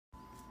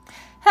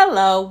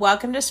Hello,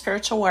 welcome to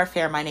Spiritual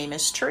Warfare. My name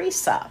is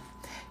Teresa.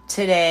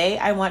 Today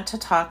I want to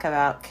talk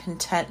about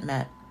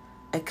contentment.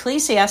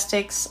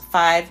 Ecclesiastes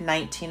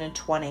 5:19 and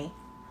 20.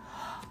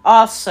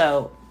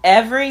 Also,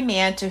 every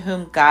man to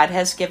whom God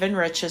has given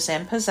riches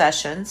and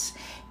possessions,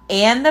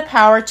 and the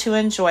power to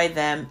enjoy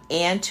them,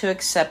 and to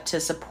accept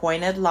his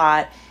appointed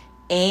lot,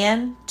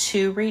 and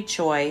to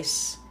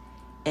rejoice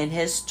in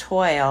his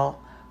toil,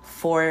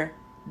 for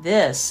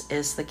this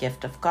is the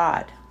gift of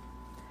God.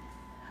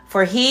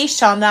 For he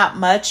shall not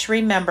much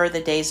remember the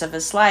days of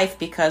his life,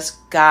 because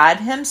God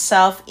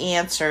himself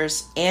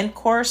answers and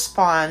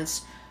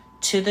corresponds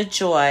to the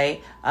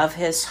joy of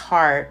his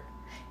heart,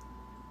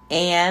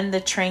 and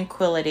the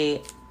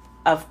tranquility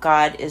of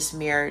God is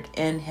mirrored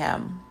in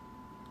him.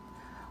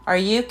 Are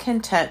you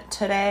content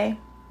today?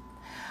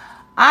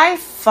 I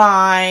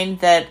find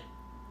that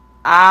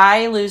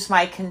I lose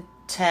my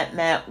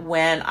contentment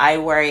when I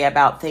worry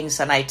about things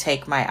and I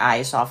take my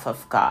eyes off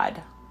of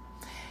God.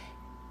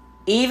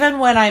 Even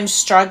when I'm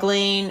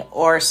struggling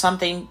or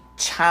something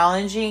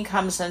challenging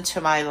comes into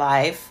my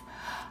life,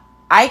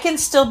 I can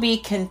still be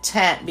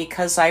content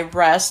because I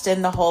rest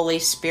in the Holy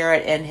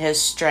Spirit and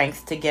his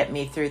strength to get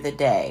me through the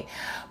day.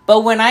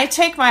 But when I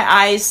take my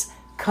eyes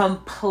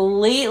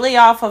completely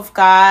off of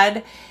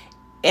God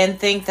and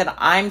think that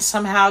I'm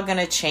somehow going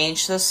to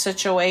change the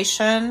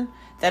situation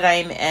that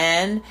I'm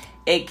in,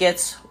 it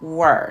gets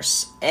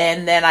worse.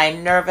 And then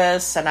I'm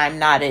nervous and I'm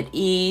not at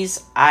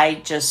ease. I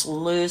just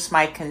lose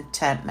my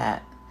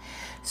contentment.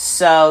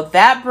 So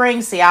that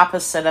brings the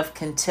opposite of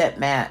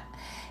contentment.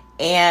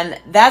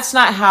 And that's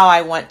not how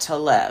I want to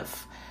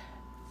live.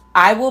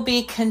 I will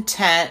be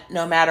content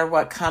no matter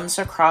what comes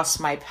across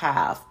my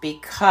path,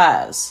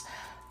 because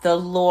the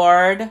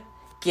Lord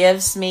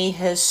gives me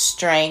his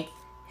strength,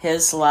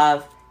 his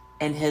love,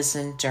 and his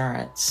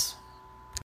endurance.